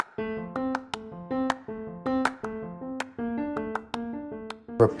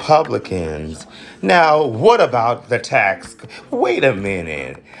Republicans. Now, what about the tax? Wait a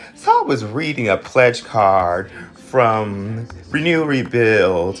minute. So I was reading a pledge card from Renew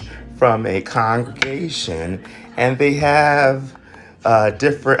Rebuild from a congregation, and they have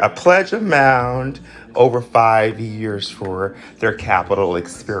a pledge amount over 5 years for their capital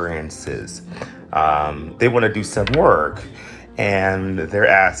experiences. They want to do some work, and they're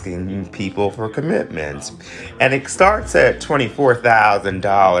asking people for commitments. And it starts at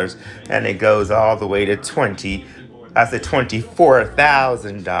 $24,000 and it goes all the way to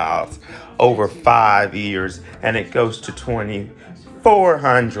 $24,000 over 5 years, and it goes to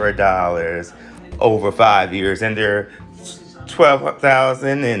 $2,400 over 5 years, and they're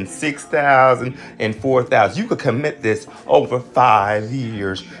 12,000 and 6,000 and 4,000. You could commit this over 5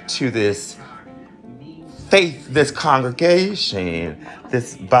 years to this faith, this congregation,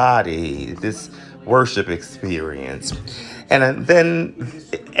 this body, this worship experience. And then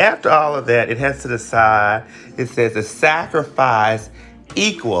after all of that, it has to decide, it says the sacrifice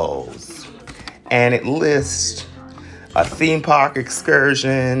equals, and it lists a theme park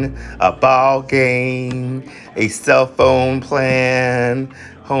excursion, a ball game, a cell phone plan,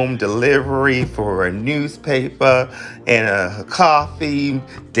 home delivery for a newspaper, and a coffee,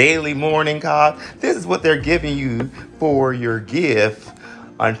 daily morning coffee. This is what they're giving you for your gift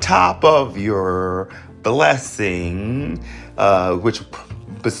on top of your blessing, which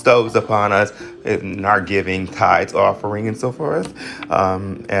bestows upon us in our giving, tithes, offering, and so forth,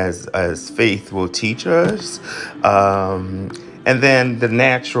 as faith will teach us. And then the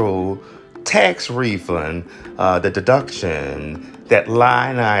natural tax refund, the deduction, that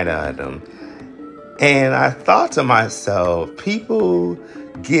line item. And I thought to myself, people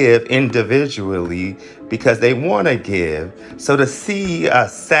give individually because they want to give. So to see a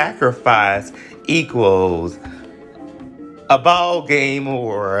sacrifice equals a ball game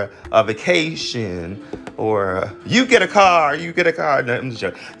or a vacation, or you get a car, no, I'm just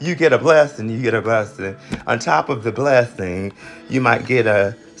joking. You get a blessing. On top of the blessing, you might get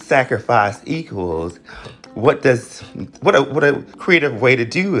a sacrifice equals. What a creative way to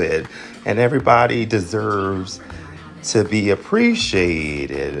do it. And everybody deserves to be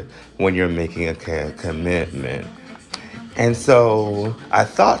appreciated when you're making a commitment. And so I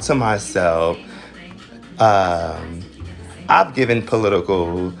thought to myself, I've given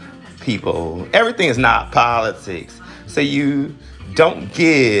political people, everything is not politics. So you don't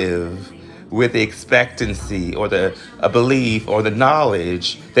give with the expectancy or a belief or the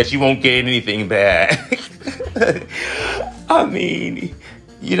knowledge that you won't get anything back. I mean,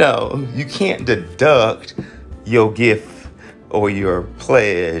 you can't deduct your gift or your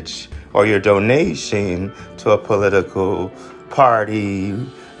pledge or your donation to a political party,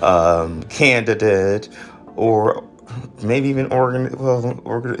 candidate, or maybe even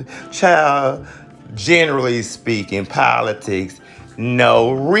child. Generally speaking, politics,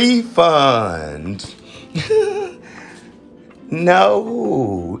 no refund.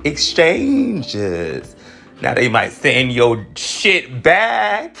 No exchanges. Now they might send your shit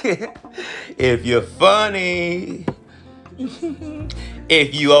back if you're funny.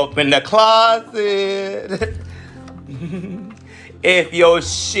 If you open the closet. If your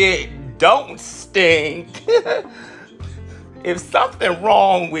shit don't stink. If something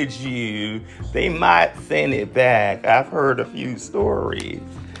wrong with you, they might send it back. I've heard a few stories.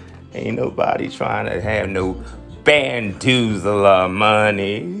 Ain't nobody trying to have no bandoozle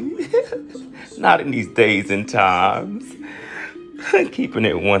money. Not in these days and times. Keeping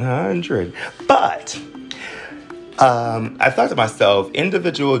it 100. But I thought to myself,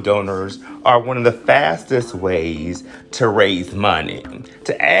 individual donors are one of the fastest ways to raise money.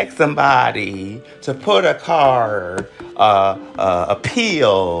 To ask somebody to put a card,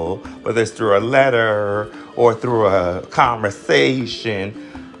 appeal, whether it's through a letter or through a conversation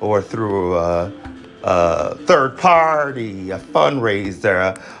or through a third party, a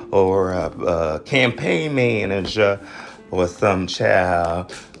fundraiser, or a campaign manager, or some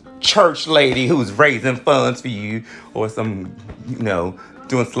church lady who's raising funds for you, or some,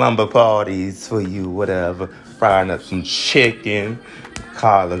 doing slumber parties for you, whatever, frying up some chicken,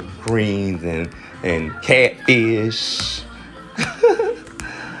 collard greens, and catfish.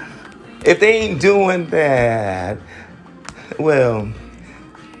 If they ain't doing that, well,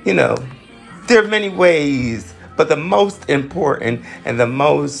 there are many ways, but the most important and the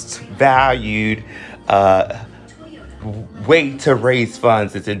most valued way to raise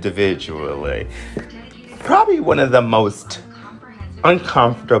funds is individually. Probably one of the most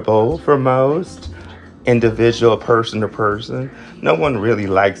uncomfortable for most, individual, person to person. No one really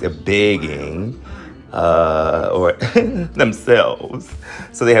likes begging. or themselves.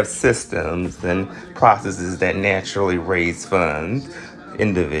 So they have systems and processes that naturally raise funds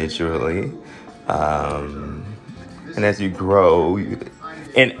individually. Um, and as you grow,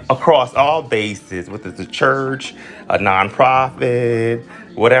 and across all bases, whether it's a church, a nonprofit,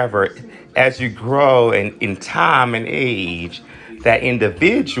 whatever, as you grow and in time and age, that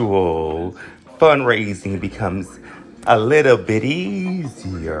individual fundraising becomes a little bit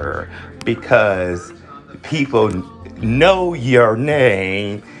easier because people know your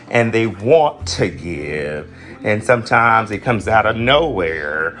name and they want to give. And sometimes it comes out of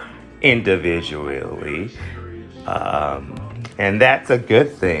nowhere individually. And that's a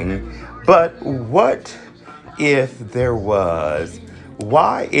good thing. But what if there was,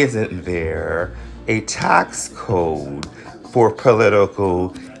 why isn't there a tax code for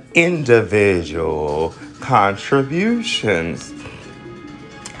political individual contributions?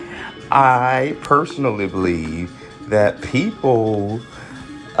 I personally believe that people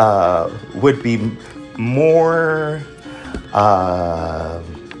would be more,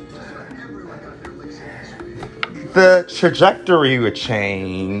 the trajectory would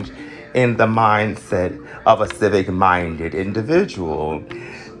change in the mindset of a civic minded individual.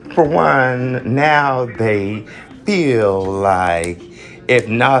 For one, now they feel like if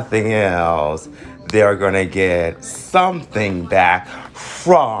nothing else, they're going to get something back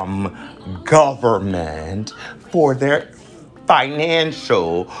from government for their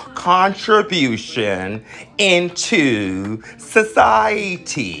financial contribution into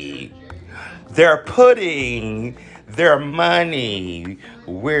society. They're putting their money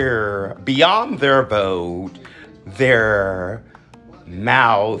where beyond their vote, their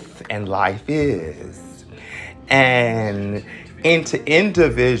mouth and life is, and into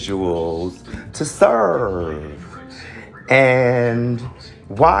individuals to serve. And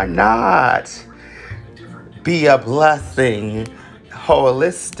why not be a blessing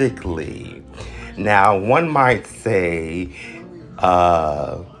holistically? Now, one might say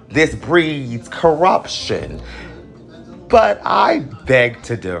this breeds corruption, but I beg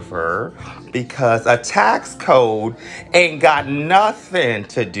to differ because a tax code ain't got nothing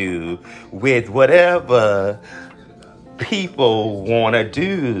to do with whatever people want to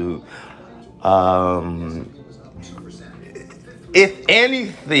do. If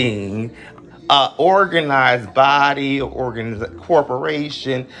anything, organized body, organized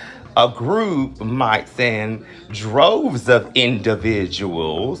corporation, a group might send droves of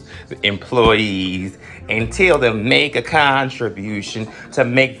individuals, employees, and tell them make a contribution to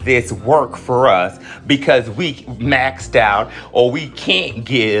make this work for us because we maxed out or we can't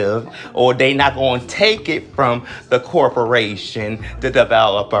give or they not going to take it from the corporation, the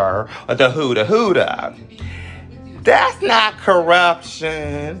developer, or the huda. That's not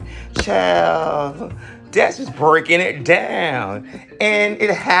corruption, child. That's just breaking it down. And it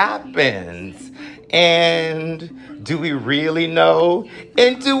happens. And do we really know?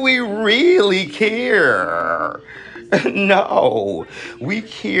 And do we really care? No. We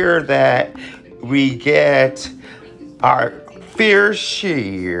care that we get our fair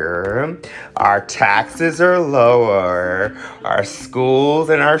share, our taxes are lower, our schools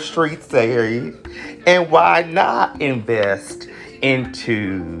and our streets safe, and why not invest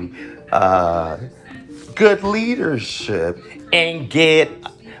into good leadership and get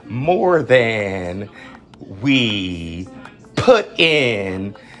more than we put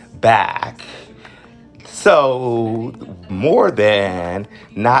in back? So, more than,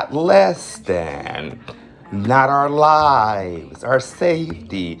 not less than. Not our lives, our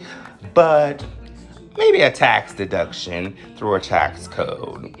safety, but maybe a tax deduction through a tax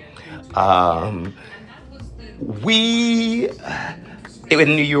code. We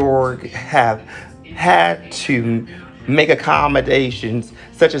in New York have had to make accommodations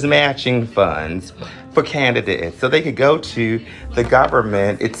such as matching funds for candidates so they could go to the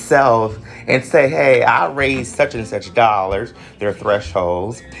government itself and say, hey, I raised such and such dollars, their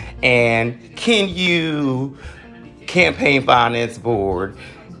thresholds, and can you, campaign finance board,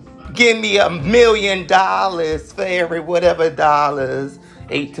 give me $1 million for every whatever dollars,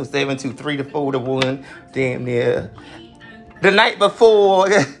 8 to 7 to 3 to 4 to 1, damn near, the night before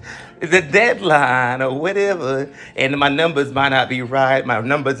the deadline or whatever, and my numbers might not be right, my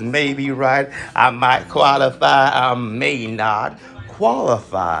numbers may be right, I might qualify, I may not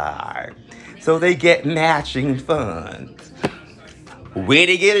qualify. So they get matching funds. Where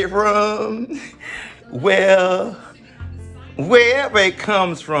they get it from? Well, wherever it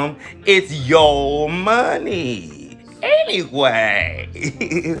comes from, it's your money. Anyway.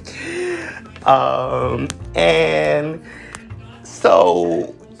 And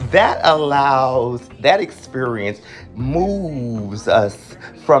so that experience moves us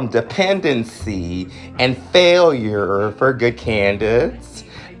from dependency and failure for good candidates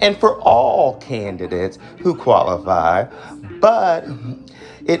and for all candidates who qualify. But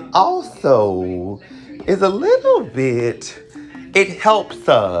it also is a little bit, it helps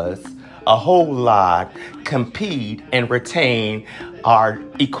us a whole lot compete and retain our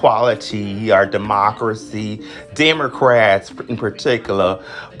equality, our democracy. Democrats in particular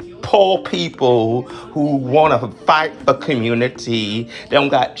pull people who want to fight for community. They don't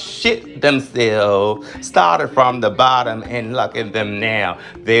got shit themselves, started from the bottom, and look at them now.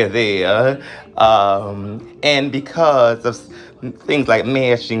 They're there. And because of things like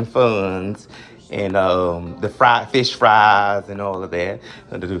matching funds and the fish fries and all of that,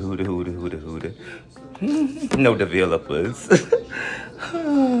 no developers.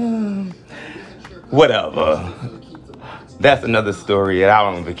 Whatever. That's another story that I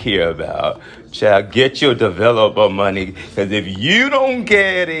don't even care about. Child, get your developer money. Because if you don't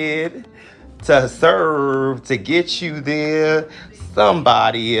get it to serve, to get you there,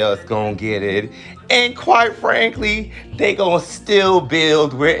 somebody else gonna get it. And quite frankly, they gonna still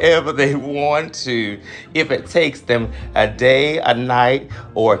build wherever they want to. If it takes them a day, a night,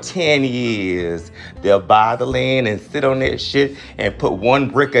 or 10 years, they'll buy the land and sit on that shit and put one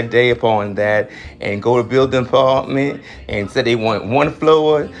brick a day upon that and go to building apartment and say they want 1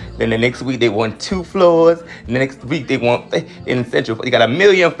 floor. Then the next week they want 2 floors. And the next week they want, in Central, they got 1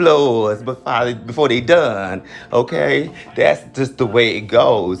 million floors before they done. Okay? That's just the way it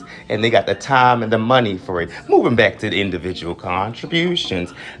goes. And they got the time and the money for it. Moving back to the individual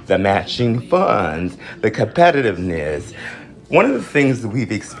contributions, the matching funds, the competitiveness. One of the things that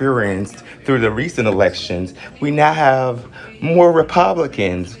we've experienced through the recent elections, we now have more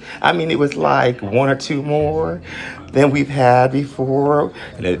Republicans. I mean, it was like 1 or 2 more than we've had before,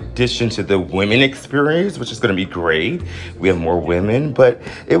 in addition to the women experience, which is going to be great. We have more women, but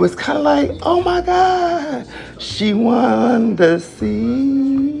it was kind of like, oh my God, she won the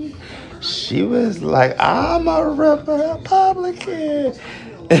seat. She was like, I'm a Republican.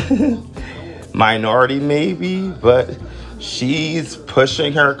 Minority maybe, but she's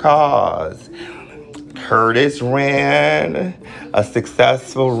pushing her cause. Curtis ran a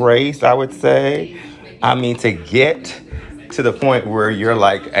successful race, I would say. I mean, to get to the point where you're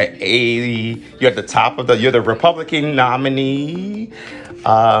like you're at the top of you're the Republican nominee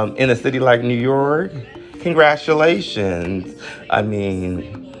in a city like New York. Congratulations. I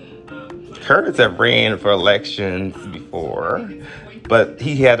mean, Curtis had ran for elections before, but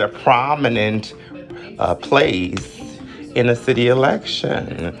he had a prominent place in a city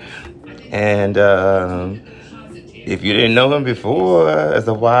election. And if you didn't know him before, as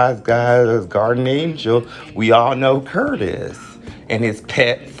a wise guy, as guardian angel, we all know Curtis and his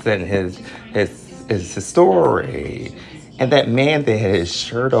pets and his story. And that man that had his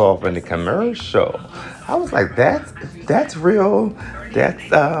shirt off in the commercial, I was like, that's real. That's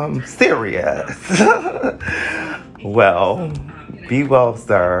serious. Well, be well,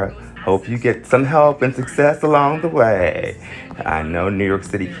 sir. Hope you get some help and success along the way. I know New York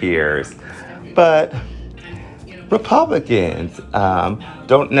City cares. But Republicans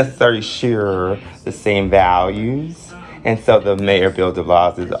don't necessarily share the same values. And so the Mayor Bill de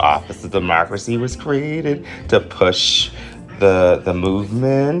Blasio's Office of Democracy was created to push the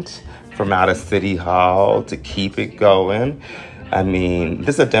movement from out of City Hall to keep it going. I mean,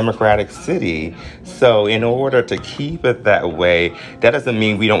 this is a democratic city. So in order to keep it that way, that doesn't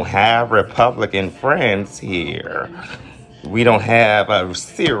mean we don't have Republican friends here. We don't have a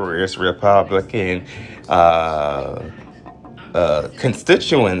serious Republican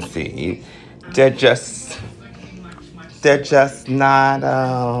constituency. They're just not,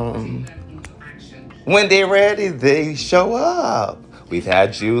 when they're ready, they show up. We've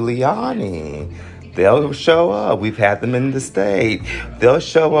had Giuliani. They'll show up. We've had them in the state. They'll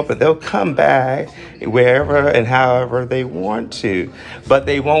show up and they'll come back wherever and however they want to. But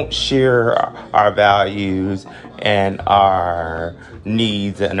they won't share our values and our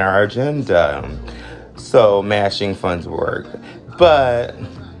needs and our agenda. So matching funds work. But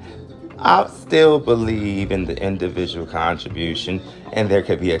I still believe in the individual contribution, and there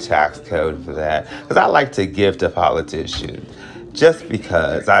could be a tax code for that. Because I like to give to politicians. Just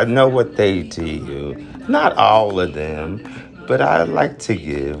because I know what they do. Not all of them, but I like to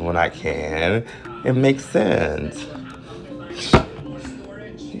give when I can. It makes sense.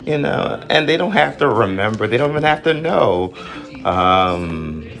 You know, and they don't have to remember. They don't even have to know.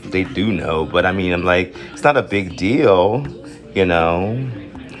 They do know, but I mean, I'm like, it's not a big deal, you know.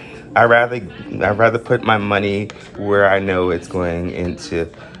 I'd rather put my money where I know it's going into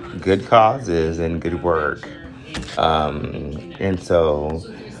good causes and good work. And so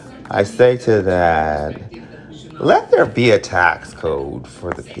I say to that, let there be a tax code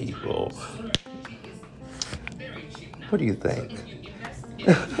for the people. What do you think?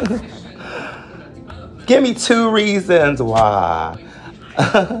 Give me 2 reasons why.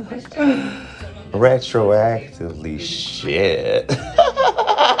 Retroactively, shit.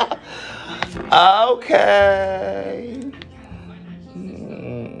 Okay.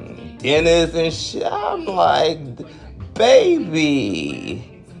 Dennis and shit. I'm like,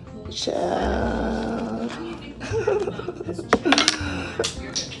 baby. Child.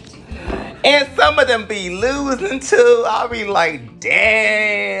 And some of them be losing too. I'll be like,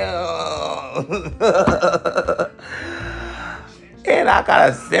 damn. And I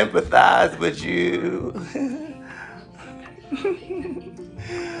gotta sympathize with you.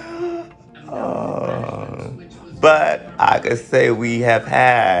 But I could say I've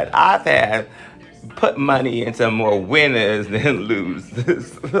had put money into more winners than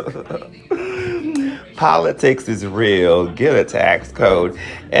losers. Politics is real. Get a tax code.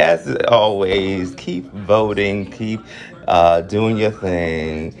 As always, keep voting, keep doing your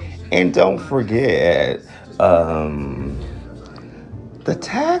thing. And don't forget the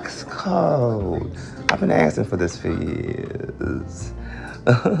tax code. I've been asking for this for years.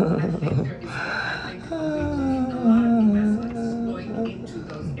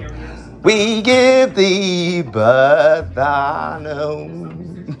 We give thee but thou know.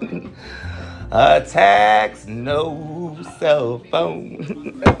 A tax, no cell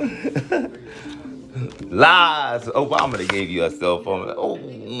phone. Lies. Obama gave you a cell phone. Oh.